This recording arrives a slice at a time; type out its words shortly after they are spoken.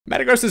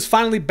Metagross is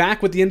finally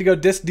back with the Indigo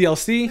Disc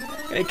DLC,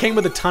 and it came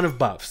with a ton of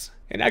buffs.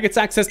 It now gets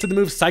access to the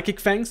move Psychic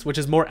Fangs, which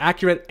is more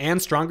accurate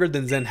and stronger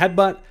than Zen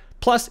Headbutt,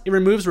 plus it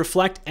removes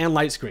Reflect and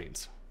Light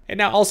Screens. It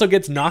now also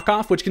gets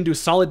Knockoff, which can do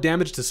solid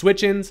damage to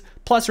switch-ins,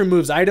 plus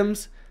removes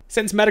items.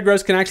 Since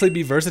Metagross can actually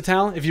be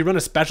versatile, if you run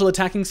a special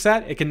attacking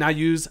set, it can now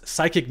use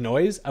Psychic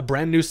Noise, a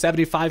brand new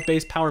 75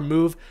 base power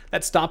move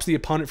that stops the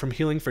opponent from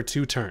healing for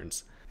 2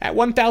 turns. At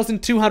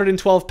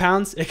 1,212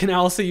 pounds, it can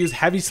also use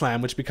Heavy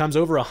Slam, which becomes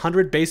over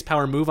 100 base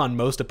power move on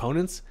most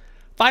opponents.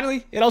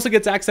 Finally, it also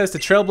gets access to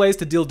Trailblaze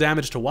to deal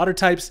damage to water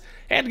types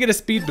and get a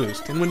speed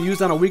boost, and when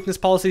used on a weakness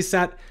policy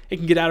set, it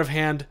can get out of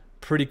hand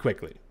pretty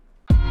quickly.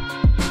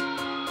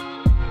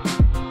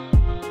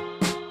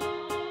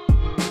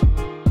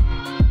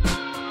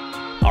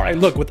 Alright,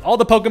 look, with all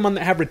the Pokemon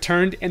that have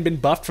returned and been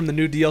buffed from the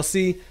new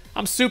DLC,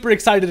 I'm super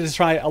excited to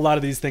try a lot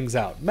of these things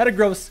out.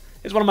 Metagross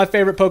is one of my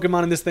favorite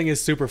Pokemon, and this thing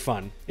is super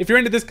fun. If you're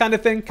into this kind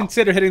of thing,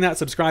 consider hitting that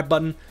subscribe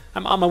button.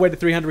 I'm on my way to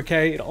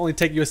 300k, it'll only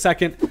take you a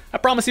second. I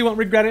promise you won't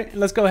regret it, and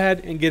let's go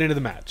ahead and get into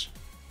the match.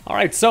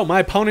 Alright, so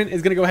my opponent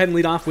is going to go ahead and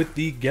lead off with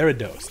the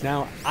Gyarados.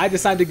 Now, I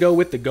decided to go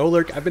with the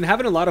Golurk. I've been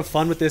having a lot of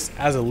fun with this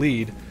as a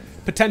lead,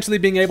 potentially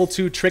being able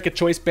to trick a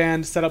Choice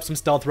Band, set up some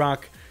Stealth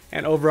Rock,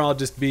 and overall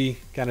just be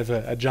kind of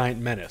a giant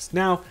menace.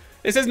 Now,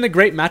 this isn't a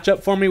great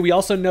matchup for me. We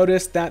also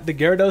noticed that the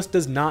Gyarados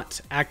does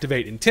not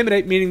activate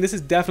Intimidate, meaning this is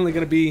definitely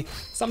going to be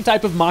some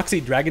type of Moxie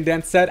Dragon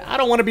Dance set. I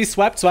don't want to be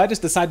swept, so I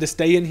just decided to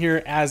stay in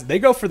here as they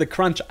go for the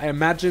Crunch. I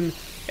imagine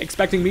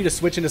expecting me to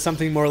switch into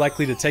something more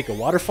likely to take a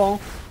Waterfall,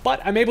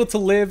 but I'm able to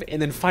live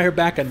and then fire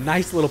back a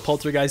nice little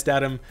Poltergeist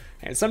at him.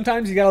 And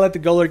sometimes you gotta let the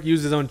Golurk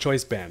use his own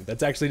Choice Band.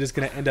 That's actually just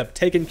going to end up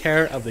taking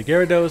care of the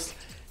Gyarados,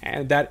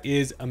 and that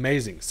is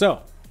amazing.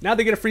 So, now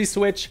they get a free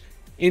switch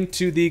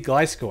into the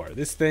Gliscor.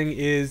 This thing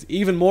is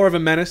even more of a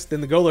menace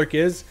than the Golurk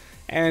is,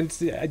 and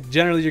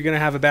generally you're going to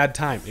have a bad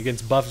time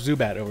against buff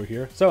Zubat over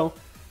here. So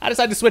I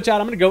decided to switch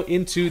out. I'm going to go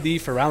into the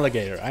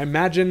Feraligatr. I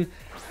imagine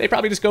they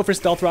probably just go for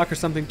Stealth Rock or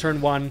something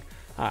turn 1.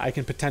 I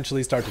can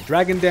potentially start to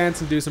Dragon Dance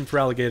and do some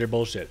Feraligatr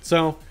bullshit.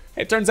 So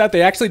it turns out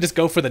they actually just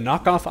go for the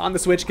knockoff on the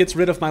switch, gets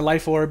rid of my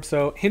Life Orb,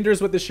 so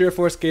hinders what the Sheer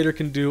Force Gator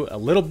can do a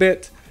little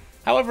bit.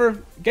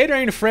 However, Gator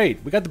ain't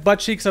afraid. We got the butt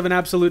cheeks of an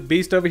absolute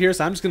beast over here,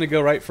 so I'm just going to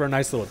go right for a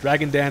nice little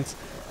Dragon Dance.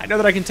 I know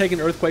that I can take an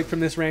Earthquake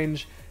from this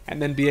range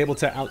and then be able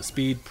to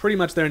outspeed pretty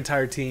much their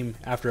entire team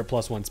after a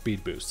 +1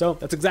 speed boost. So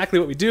that's exactly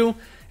what we do,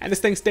 and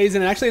this thing stays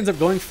in and actually ends up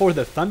going for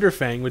the Thunder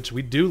Fang, which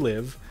we do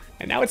live.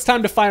 And now it's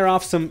time to fire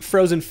off some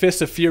Frozen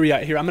Fists of Fury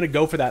out here. I'm going to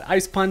go for that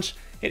Ice Punch.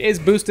 It is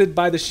boosted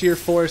by the Sheer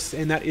Force,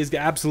 and that is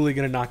absolutely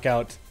going to knock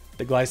out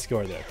the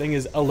Gliscor there. Thing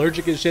is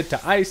allergic as shit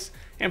to ice.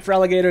 And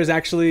Feraligatr is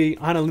actually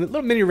on a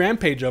little mini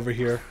rampage over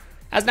here,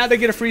 as now they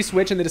get a free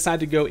switch and they decide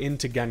to go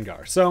into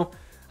Gengar. So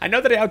I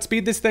know that I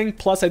outspeed this thing,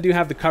 plus I do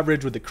have the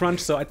coverage with the Crunch,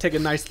 so I take a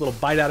nice little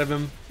bite out of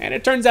him. And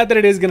it turns out that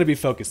it is going to be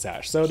Focus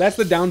Sash. So that's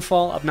the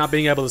downfall of not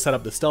being able to set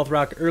up the Stealth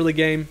Rock early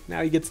game.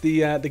 Now he gets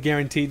the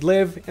guaranteed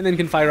live, and then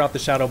can fire off the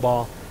Shadow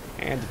Ball,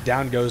 and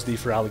down goes the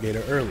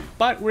Feraligatr early.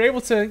 But we're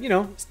able to, you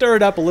know, stir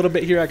it up a little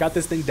bit here. I got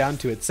this thing down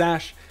to its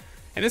Sash.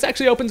 And this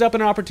actually opens up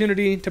an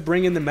opportunity to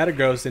bring in the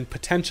Metagross and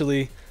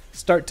potentially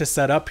start to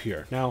set up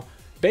here. Now,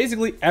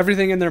 basically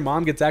everything in their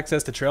mom gets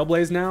access to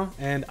Trailblaze now,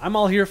 and I'm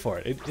all here for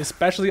it.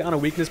 Especially on a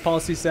weakness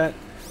policy set,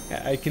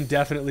 it can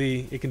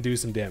do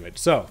some damage.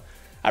 So,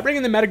 I bring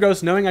in the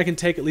Metagross knowing I can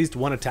take at least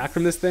 1 attack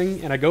from this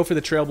thing, and I go for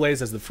the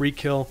Trailblaze as the free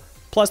kill,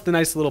 plus the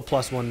nice little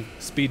 +1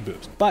 speed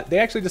boost. But they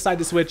actually decide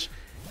to switch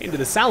into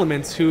the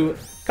Salamence, who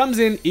comes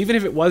in, even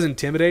if it was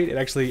Intimidate,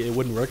 it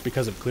wouldn't work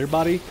because of Clear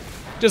Body.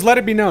 Just let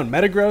it be known,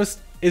 Metagross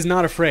is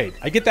not afraid.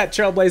 I get that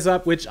Trailblaze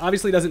up, which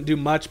obviously doesn't do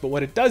much, but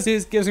what it does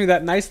is gives me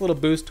that nice little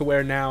boost to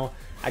where now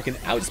I can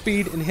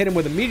outspeed and hit him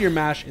with a Meteor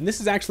Mash, and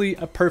this is actually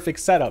a perfect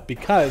setup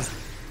because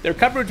their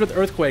coverage with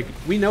Earthquake,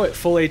 we know at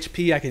full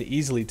HP I can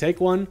easily take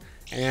one,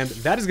 and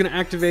that is going to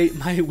activate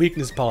my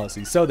weakness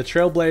policy. So the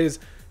Trailblaze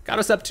got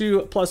us up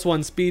to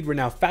 +1 speed. We're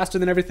now faster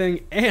than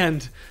everything,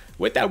 and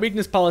with that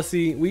weakness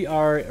policy, we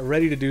are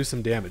ready to do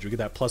some damage. We get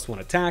that +1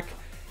 attack.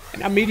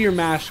 And now Meteor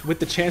Mash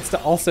with the chance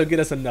to also get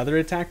us another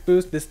attack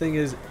boost. This thing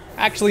is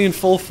actually in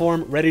full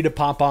form, ready to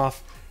pop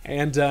off.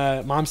 And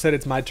Mom said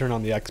it's my turn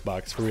on the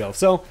Xbox, for real.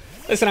 So,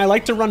 listen, I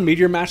like to run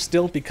Meteor Mash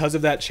still because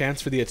of that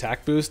chance for the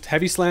attack boost.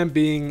 Heavy Slam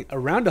being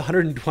around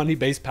 120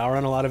 base power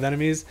on a lot of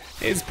enemies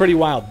is pretty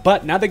wild.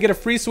 But now they get a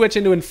free switch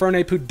into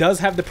Infernape, who does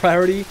have the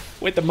priority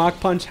with the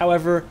Mach Punch.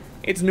 However,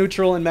 it's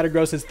neutral and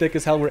Metagross is thick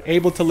as hell. We're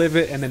able to live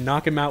it and then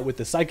knock him out with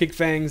the Psychic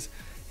Fangs.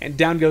 And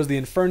down goes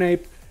the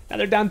Infernape. Now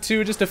they're down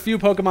to just a few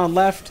Pokemon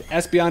left.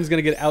 Espeon's going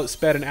to get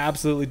outsped and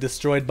absolutely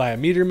destroyed by a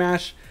Meteor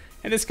Mash.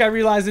 And this guy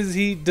realizes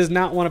he does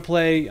not want to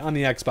play on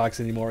the Xbox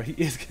anymore.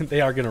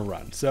 They are going to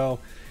run. So,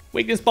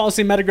 weakness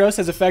policy Metagross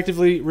has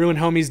effectively ruined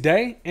Homie's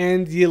day,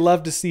 and you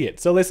love to see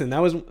it. So listen,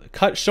 that was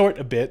cut short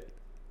a bit.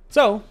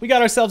 So, we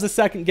got ourselves a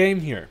second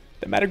game here.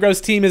 The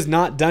Metagross team is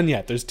not done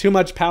yet. There's too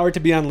much power to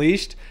be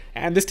unleashed,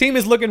 and this team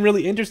is looking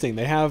really interesting.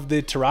 They have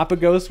the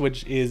Terapagos,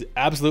 which is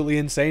absolutely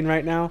insane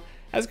right now.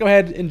 Let's go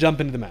ahead and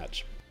jump into the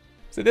match.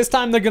 So this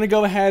time they're going to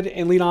go ahead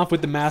and lead off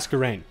with the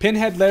Masquerain.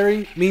 Pinhead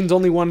Larry means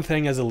only one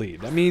thing as a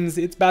lead. That means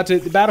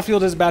the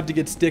battlefield is about to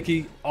get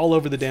sticky all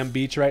over the damn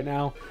beach right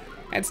now.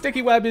 And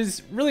Sticky Web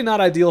is really not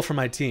ideal for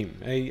my team.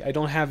 I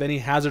don't have any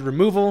hazard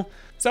removal,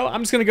 so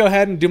I'm just going to go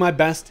ahead and do my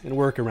best and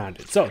work around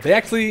it. So they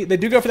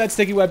do go for that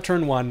Sticky Web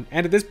turn 1,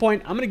 and at this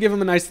point, I'm going to give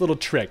them a nice little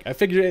trick. I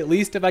figure at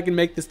least if I can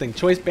make this thing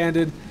choice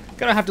banded,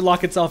 gonna have to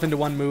lock itself into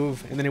one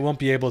move, and then it won't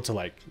be able to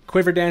like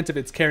quiver dance if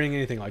it's carrying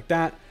anything like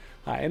that.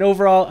 And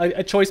overall,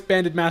 a choice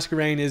banded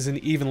Masquerain is an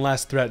even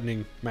less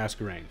threatening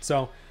Masquerain.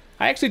 So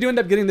I actually do end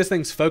up getting this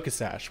thing's Focus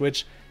Sash,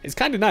 which is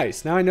kind of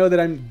nice. Now I know that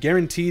I'm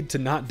guaranteed to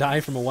not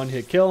die from a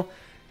one-hit kill,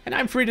 and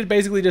I'm free to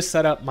basically just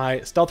set up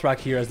my Stealth Rock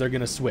here as they're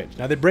going to switch.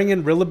 Now they bring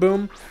in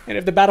Rillaboom, and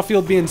if the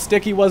battlefield being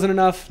sticky wasn't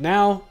enough,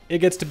 now it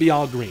gets to be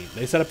all green.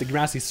 They set up the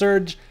Grassy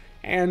Surge,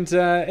 and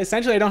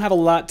essentially I don't have a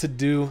lot to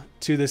do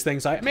to this thing,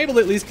 so I'm able to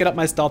at least get up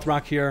my Stealth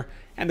Rock here,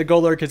 and the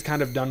Golurk has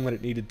kind of done what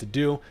it needed to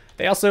do.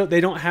 They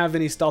don't have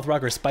any Stealth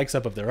Rock or spikes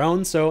up of their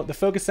own, so the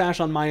Focus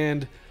Sash on my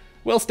end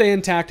will stay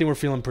intact, and we're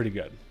feeling pretty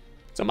good.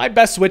 So my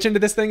best switch into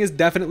this thing is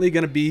definitely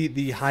going to be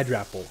the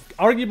Hydrapple.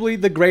 Arguably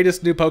the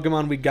greatest new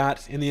Pokemon we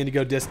got in the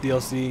Indigo Disc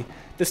DLC.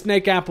 The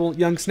Snake Apple,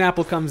 young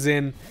Snapple comes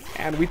in,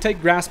 and we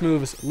take grass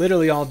moves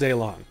literally all day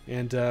long.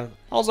 And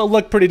also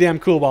look pretty damn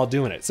cool while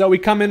doing it. So we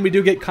come in, we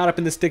do get caught up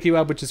in the Sticky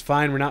Web, which is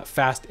fine. We're not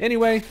fast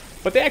anyway.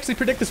 But they actually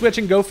predict the switch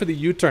and go for the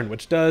U-turn,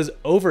 which does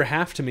over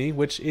half to me,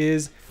 which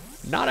is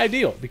not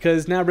ideal.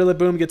 Because now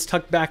Rillaboom gets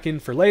tucked back in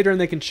for later, and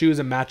they can choose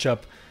a matchup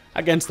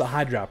against the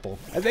Hydrapple.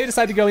 As they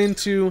decide to go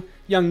into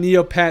young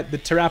Neopet, the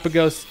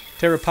Terrapagos.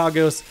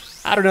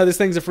 I don't know, this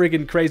thing's a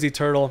freaking crazy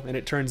turtle, and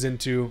it turns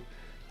into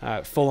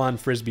full-on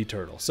Frisbee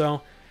turtle.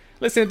 So,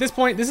 listen, at this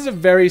point, this is a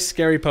very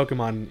scary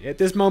Pokemon. At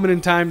this moment in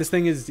time, this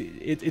thing is,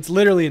 it's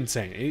literally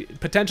insane. It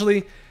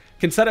potentially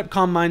can set up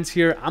Calm Minds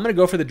here. I'm going to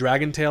go for the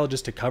Dragon Tail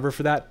just to cover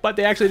for that, but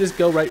they actually just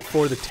go right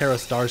for the Terra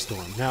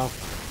Starstorm. Now,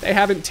 they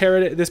haven't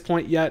Terra'd it at this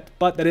point yet,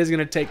 but that is going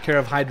to take care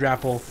of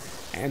Hydrapple,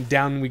 and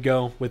down we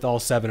go with all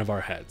 7 of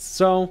our heads.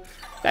 So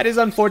that is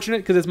unfortunate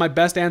because it's my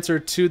best answer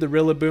to the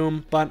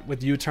Rillaboom, but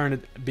with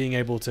U-turn being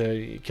able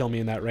to kill me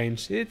in that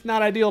range, it's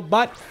not ideal,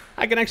 but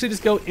I can actually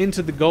just go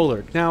into the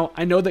Golurk. Now,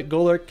 I know that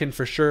Golurk can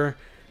for sure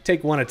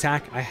take one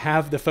attack. I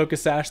have the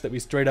Focus Sash that we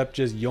straight up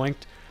just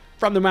yoinked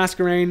from the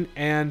Masquerain,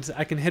 and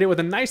I can hit it with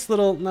a nice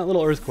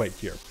little Earthquake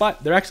here.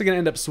 But they're actually going to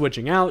end up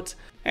switching out.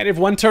 And if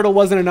one turtle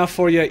wasn't enough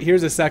for you,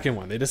 here's a second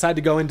one. They decide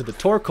to go into the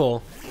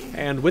Torkoal,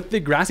 and with the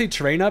Grassy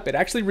Terrain up, it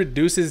actually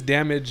reduces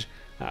damage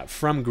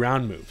from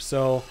ground moves.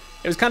 So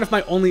it was kind of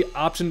my only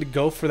option to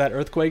go for that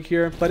Earthquake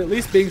here, but at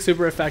least being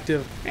super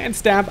effective. And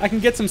Stab, I can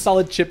get some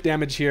solid chip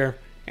damage here.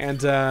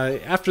 And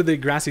after the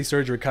Grassy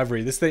Surge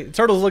recovery,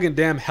 turtle's looking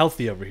damn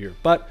healthy over here.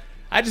 But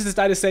I just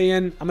decided to stay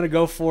in. I'm going to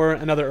go for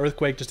another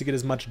Earthquake just to get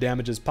as much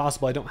damage as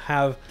possible. I don't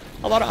have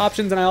a lot of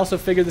options, and I also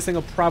figured this thing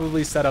will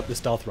probably set up the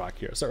Stealth Rock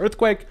here. So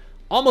Earthquake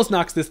almost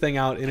knocks this thing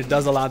out, and it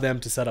does allow them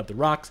to set up the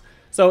rocks.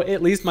 So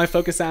at least my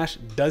Focus Sash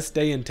does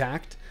stay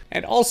intact.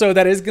 And also,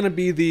 that is going to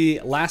be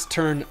the last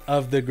turn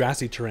of the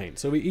Grassy Terrain.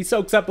 So he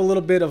soaks up a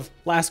little bit of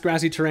last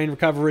Grassy Terrain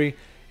recovery,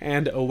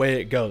 and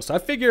away it goes. So I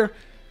figure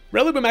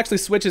Rillaboom actually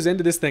switches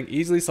into this thing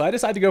easily, so I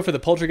decide to go for the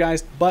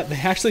Poltergeist, but they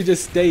actually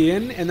just stay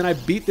in, and then I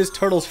beat this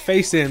turtle's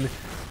face in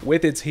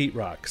with its Heat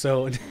Rock.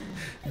 So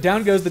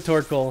down goes the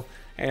Torkoal,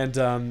 and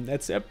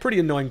that's a pretty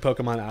annoying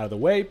Pokemon out of the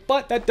way,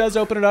 but that does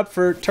open it up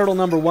for turtle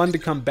number 1 to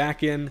come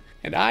back in,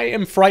 and I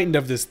am frightened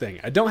of this thing.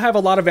 I don't have a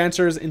lot of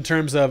answers in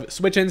terms of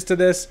switch-ins to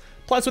this,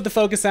 plus with the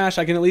Focus Sash,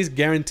 I can at least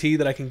guarantee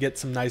that I can get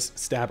some nice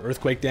Stab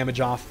Earthquake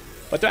damage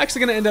off, but they're actually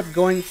going to end up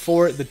going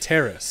for the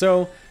Terra.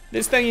 So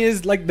this thing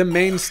is like the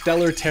main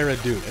Stellar Terra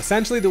dude.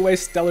 Essentially, the way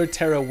Stellar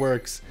Terra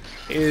works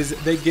is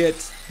they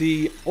get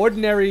the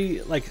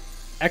ordinary, like,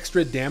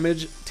 extra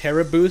damage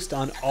Terra boost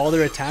on all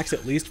their attacks,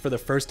 at least for the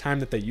first time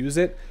that they use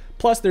it.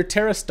 Plus, their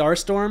Terra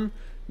Starstorm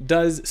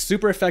does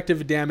super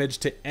effective damage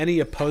to any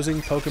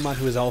opposing Pokemon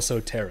who is also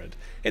Terra'd.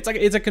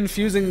 It's a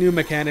confusing new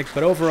mechanic,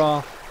 but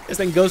overall, this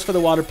thing goes for the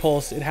Water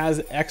Pulse. It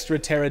has extra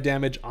Terra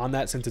damage on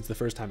that since it's the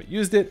first time it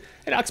used it.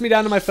 It knocks me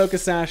down to my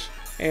Focus Sash,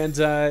 and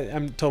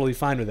I'm totally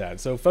fine with that.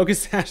 So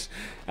Focus Sash,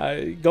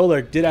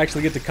 Golurk did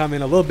actually get to come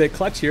in a little bit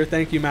clutch here.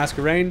 Thank you,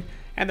 Masquerain.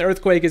 And the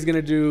Earthquake is going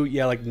to do,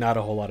 yeah, like not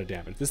a whole lot of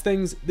damage. This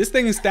thing's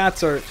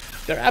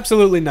stats they're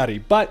absolutely nutty.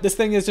 But this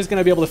thing is just going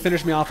to be able to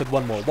finish me off with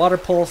one more Water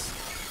Pulse.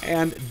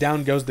 And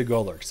down goes the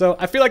Golurk. So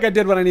I feel like I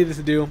did what I needed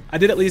to do. I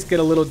did at least get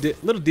a little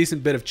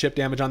decent bit of chip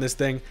damage on this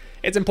thing.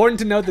 It's important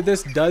to note that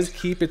this does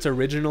keep its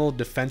original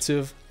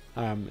defensive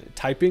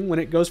typing when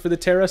it goes for the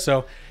Terra.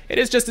 So it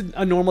is just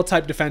a normal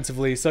type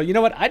defensively. So you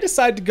know what? I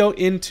decided to go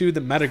into the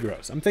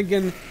Metagross. I'm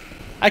thinking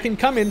I can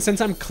come in,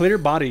 since I'm clear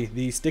body,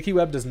 the Sticky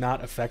Web does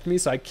not affect me,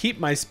 so I keep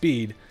my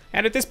speed.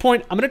 And at this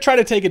point, I'm going to try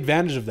to take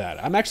advantage of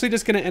that. I'm actually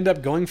just going to end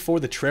up going for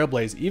the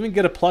Trailblaze, even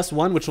get a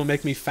 +1, which will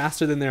make me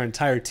faster than their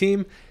entire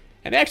team.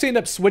 And they actually end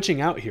up switching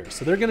out here,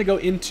 so they're going to go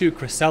into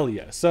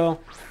Cresselia.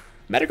 So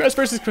Metagross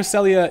versus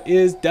Cresselia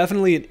is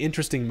definitely an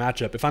interesting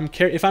matchup.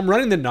 If I'm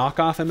running the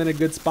knockoff, I'm in a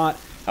good spot.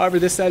 However,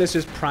 this set is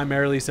just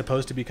primarily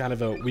supposed to be kind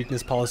of a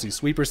weakness policy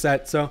sweeper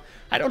set, so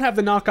I don't have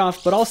the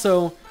knockoff, but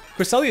also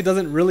Cresselia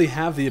doesn't really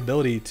have the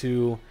ability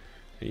to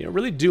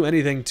really do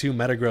anything to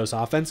Metagross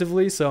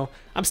offensively, so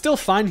I'm still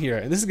fine here,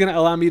 and this is going to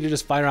allow me to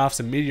just fire off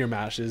some Meteor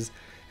Mashes.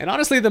 And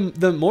honestly,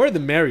 the more the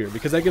merrier,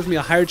 because that gives me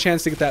a higher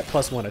chance to get that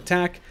 +1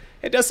 attack.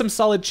 It does some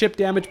solid chip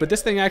damage, but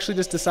this thing actually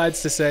just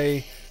decides to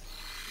say,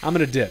 I'm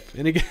going to dip.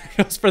 And it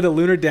goes for the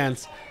Lunar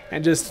Dance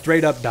and just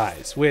straight up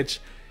dies, which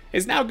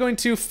is now going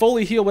to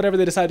fully heal whatever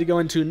they decide to go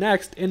into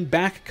next. And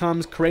back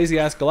comes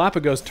crazy-ass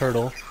Galapagos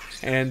Turtle.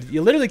 And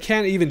you literally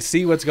can't even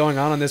see what's going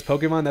on this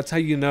Pokemon. That's how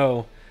you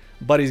know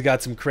Buddy's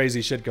got some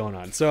crazy shit going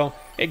on. So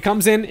it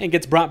comes in and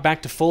gets brought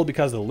back to full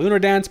because of the Lunar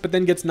Dance, but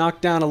then gets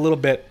knocked down a little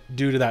bit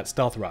due to that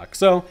Stealth Rock.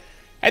 So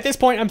at this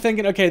point, I'm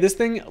thinking, okay, this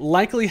thing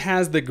likely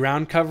has the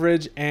ground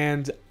coverage,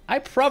 and I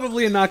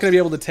probably am not going to be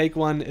able to take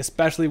one,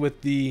 especially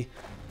with the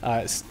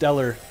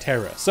Stellar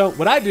Terra. So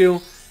what I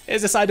do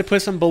is decide to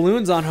put some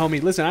balloons on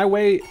homie. Listen, I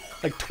weigh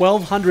like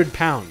 1,200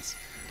 pounds,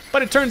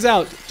 but it turns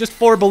out just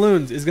 4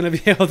 balloons is going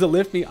to be able to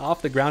lift me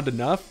off the ground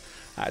enough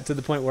to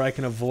the point where I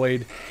can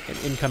avoid an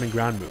incoming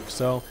ground move.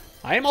 So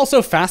I am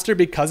also faster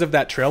because of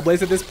that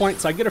Trailblaze at this point,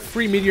 so I get a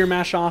free Meteor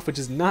Mash off, which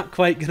is not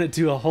quite going to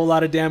do a whole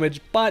lot of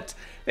damage, but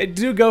they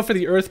do go for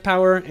the Earth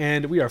Power,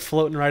 and we are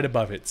floating right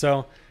above it.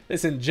 So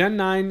listen, Gen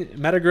 9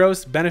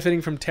 Metagross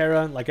benefiting from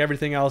Terra, like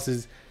everything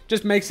else,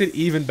 just makes it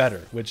even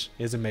better, which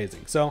is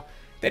amazing. So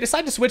they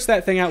decide to switch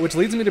that thing out, which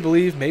leads me to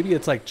believe maybe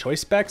it's like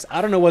choice specs.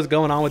 I don't know what's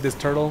going on with this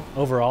turtle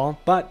overall,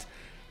 but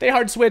they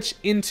hard switch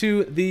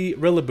into the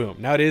Rillaboom.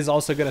 Now it is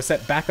also going to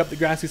set back up the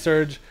Grassy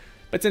Surge,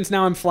 but since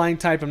now I'm flying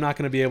type, I'm not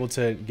going to be able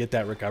to get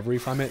that recovery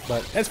from it,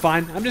 but that's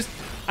fine.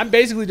 I'm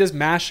basically just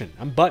mashing.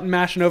 I'm button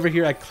mashing over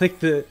here. I click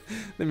the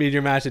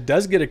Meteor Mash. It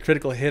does get a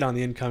critical hit on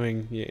the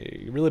incoming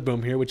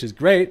Rillaboom here, which is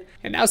great.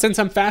 And now since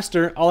I'm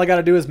faster, all I got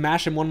to do is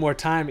mash him one more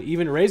time,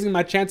 even raising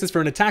my chances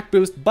for an attack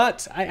boost,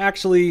 but I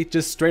actually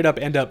just straight up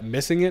end up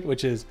missing it,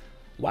 which is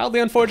wildly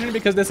unfortunate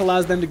because this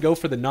allows them to go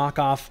for the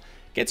knockoff,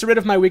 gets rid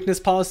of my weakness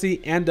policy,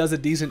 and does a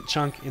decent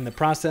chunk in the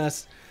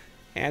process.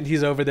 And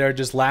he's over there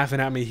just laughing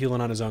at me,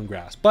 healing on his own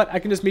grass. But I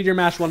can just Meteor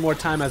Mash one more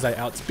time as I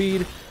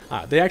outspeed.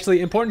 They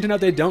actually, important to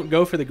note, they don't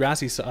go for the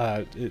Grassy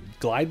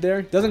Glide there.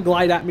 It doesn't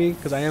glide at me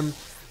because I am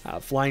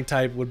flying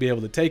type, would be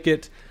able to take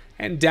it.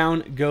 And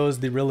down goes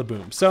the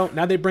Rillaboom. So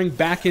now they bring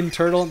back in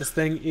Turtle. This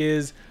thing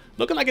is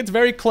looking like it's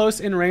very close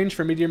in range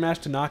for Meteor Mash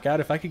to knock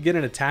out. If I could get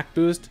an attack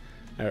boost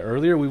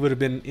earlier, we would have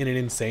been in an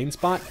insane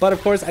spot. But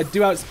of course, I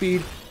do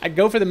outspeed. I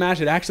go for the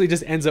mash. It actually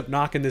just ends up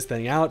knocking this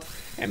thing out.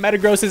 And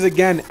Metagross is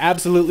again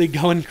absolutely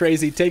going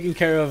crazy, taking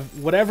care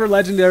of whatever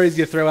legendaries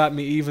you throw at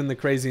me, even the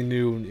crazy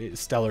new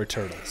Stellar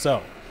Turtle.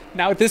 So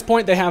now at this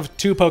point, they have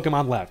 2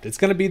 Pokemon left. It's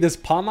going to be this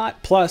Pawmot,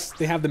 plus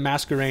they have the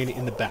Masquerain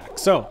in the back.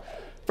 So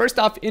first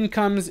off, in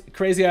comes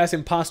crazy-ass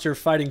Imposter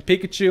fighting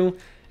Pikachu.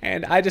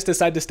 And I just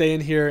decide to stay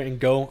in here and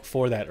go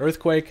for that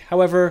Earthquake.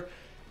 However,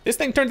 this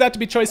thing turns out to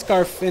be Choice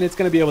Scarf, and it's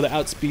going to be able to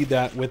outspeed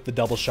that with the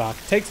Double Shock.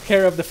 Takes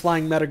care of the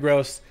flying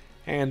Metagross,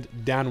 and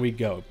down we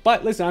go.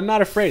 But listen, I'm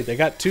not afraid. They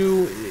got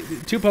two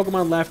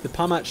Pokemon left. The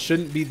Pawmot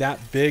shouldn't be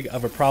that big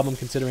of a problem,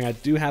 considering I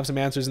do have some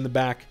answers in the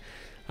back.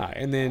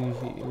 And then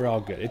we're all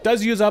good. It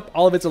does use up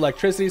all of its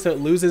electricity, so it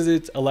loses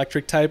its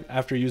electric type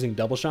after using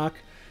Double Shock.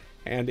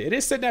 And it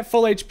is sitting at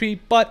full HP,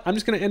 but I'm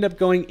just going to end up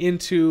going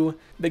into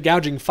the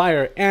Gouging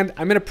Fire. And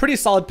I'm in a pretty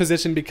solid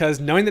position because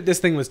knowing that this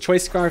thing was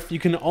Choice Scarf, you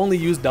can only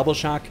use Double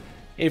Shock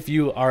if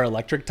you are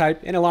electric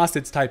type, and it lost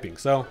its typing.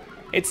 So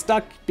it's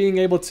stuck being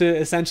able to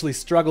essentially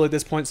struggle at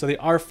this point, so they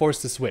are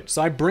forced to switch.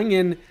 So I bring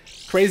in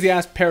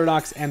crazy-ass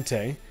Paradox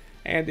Entei,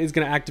 and it's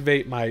going to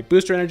activate my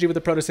booster energy with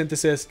the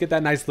Photosynthesis, get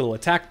that nice little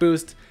attack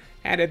boost.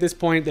 And at this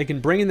point, they can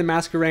bring in the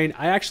Masquerain.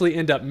 I actually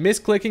end up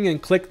misclicking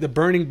and click the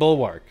Burning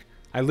Bulwark.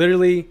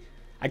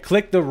 I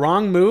clicked the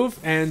wrong move,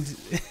 and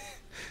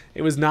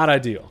it was not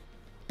ideal.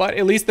 But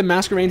at least the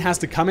Masquerain has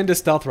to come into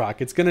Stealth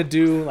Rock. It's going to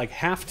do like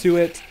half to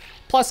it.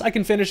 Plus, I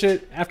can finish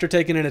it after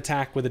taking an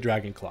attack with a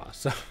Dragon Claw.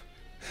 So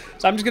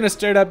I'm just going to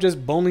straight up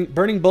just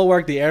Burning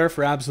Bulwark the air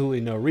for absolutely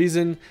no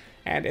reason.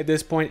 And at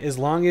this point, as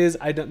long as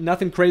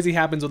nothing crazy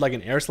happens with like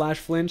an Air Slash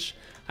flinch,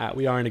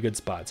 we are in a good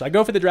spot. So I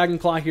go for the Dragon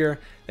Claw here.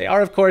 They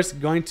are, of course,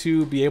 going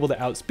to be able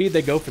to outspeed.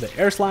 They go for the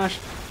Air Slash.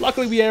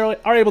 Luckily, we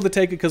are able to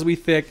take it because we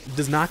Thick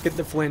does not get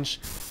the flinch,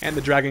 and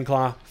the Dragon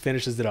Claw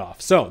finishes it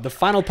off. So the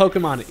final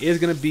Pokemon is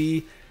going to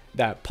be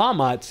that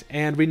Pawmot,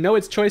 and we know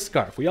it's Choice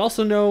Scarf. We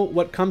also know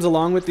what comes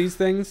along with these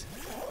things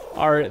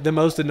are the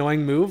most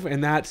annoying move,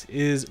 and that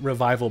is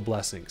Revival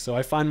Blessing. So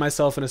I find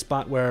myself in a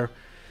spot where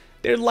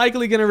they're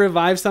likely going to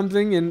revive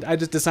something, and I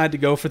just decide to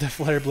go for the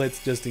Flare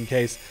Blitz just in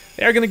case.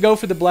 They're going to go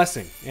for the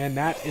Blessing, and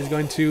that is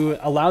going to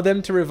allow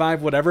them to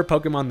revive whatever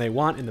Pokemon they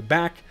want in the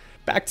back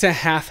to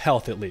half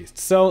health at least.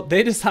 So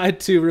they decide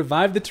to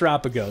revive the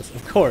Terapagos,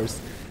 of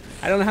course.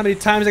 I don't know how many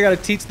times I got to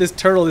teach this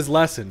turtle this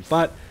lesson,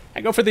 but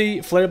I go for the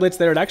Flare Blitz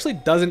there. It actually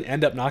doesn't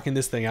end up knocking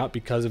this thing out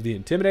because of the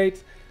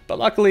Intimidate. But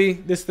luckily,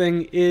 this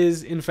thing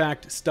is, in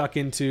fact, stuck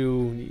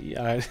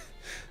into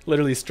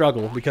literally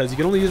struggle, because you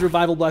can only use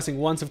Revival Blessing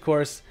once, of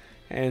course,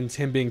 and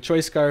him being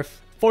Choice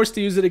Scarf, forced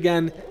to use it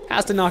again,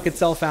 has to knock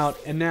itself out,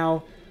 and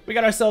now we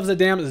got ourselves a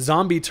damn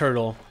zombie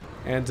turtle,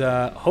 and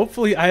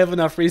hopefully I have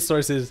enough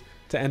resources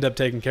to end up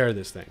taking care of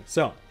this thing.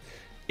 So,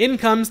 in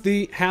comes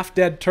the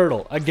half-dead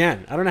turtle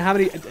again. I don't know how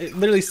many, I've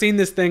literally seen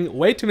this thing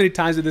way too many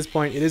times at this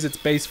point. It is its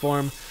base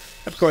form.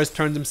 Of course,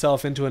 turns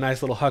himself into a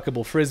nice little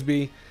huckable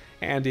frisbee,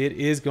 and it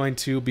is going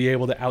to be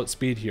able to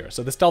outspeed here.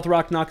 So the Stealth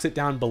Rock knocks it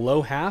down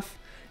below half,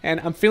 and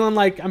I'm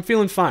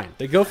feeling fine.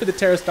 They go for the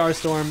Terra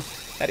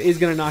Starstorm. That is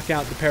going to knock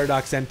out the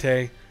Paradox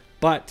Entei,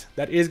 but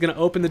that is going to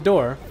open the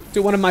door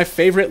to one of my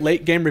favorite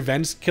late-game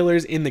revenge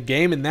killers in the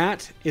game, and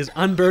that is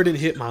Unburdened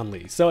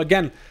Hitmonlee. So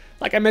again,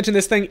 like I mentioned,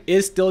 this thing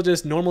is still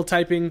just normal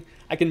typing.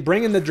 I can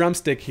bring in the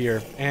Drumstick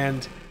here,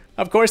 and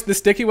of course the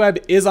Sticky Web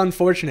is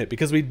unfortunate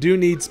because we do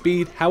need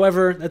speed.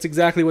 However, that's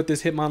exactly what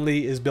this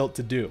Hitmonlee is built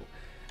to do.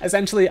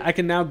 Essentially, I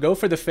can now go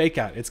for the Fake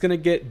Out. It's going to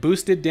get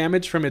boosted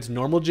damage from its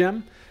normal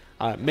gem,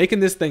 making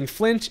this thing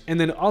flinch, and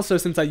then also,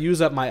 since I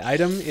use up my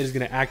item, it is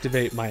going to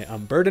activate my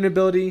Unburden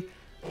ability,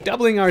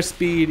 doubling our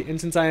speed. And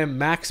since I am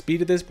max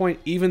speed at this point,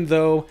 even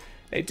though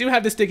they do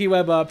have the Sticky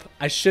Web up,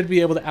 I should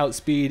be able to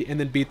outspeed and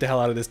then beat the hell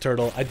out of this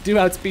turtle. I do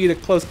outspeed. A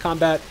close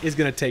combat is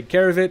going to take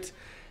care of it,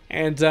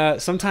 and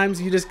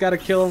sometimes you just got to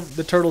kill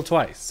the turtle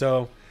twice.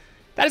 So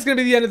that is going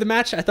to be the end of the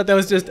match. I thought that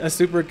was just a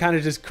super kind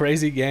of just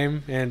crazy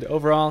game, and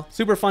overall,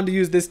 super fun to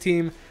use this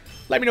team.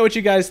 Let me know what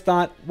you guys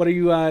thought. What are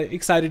you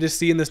excited to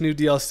see in this new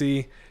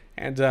DLC?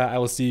 And I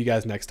will see you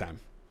guys next time.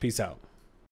 Peace out.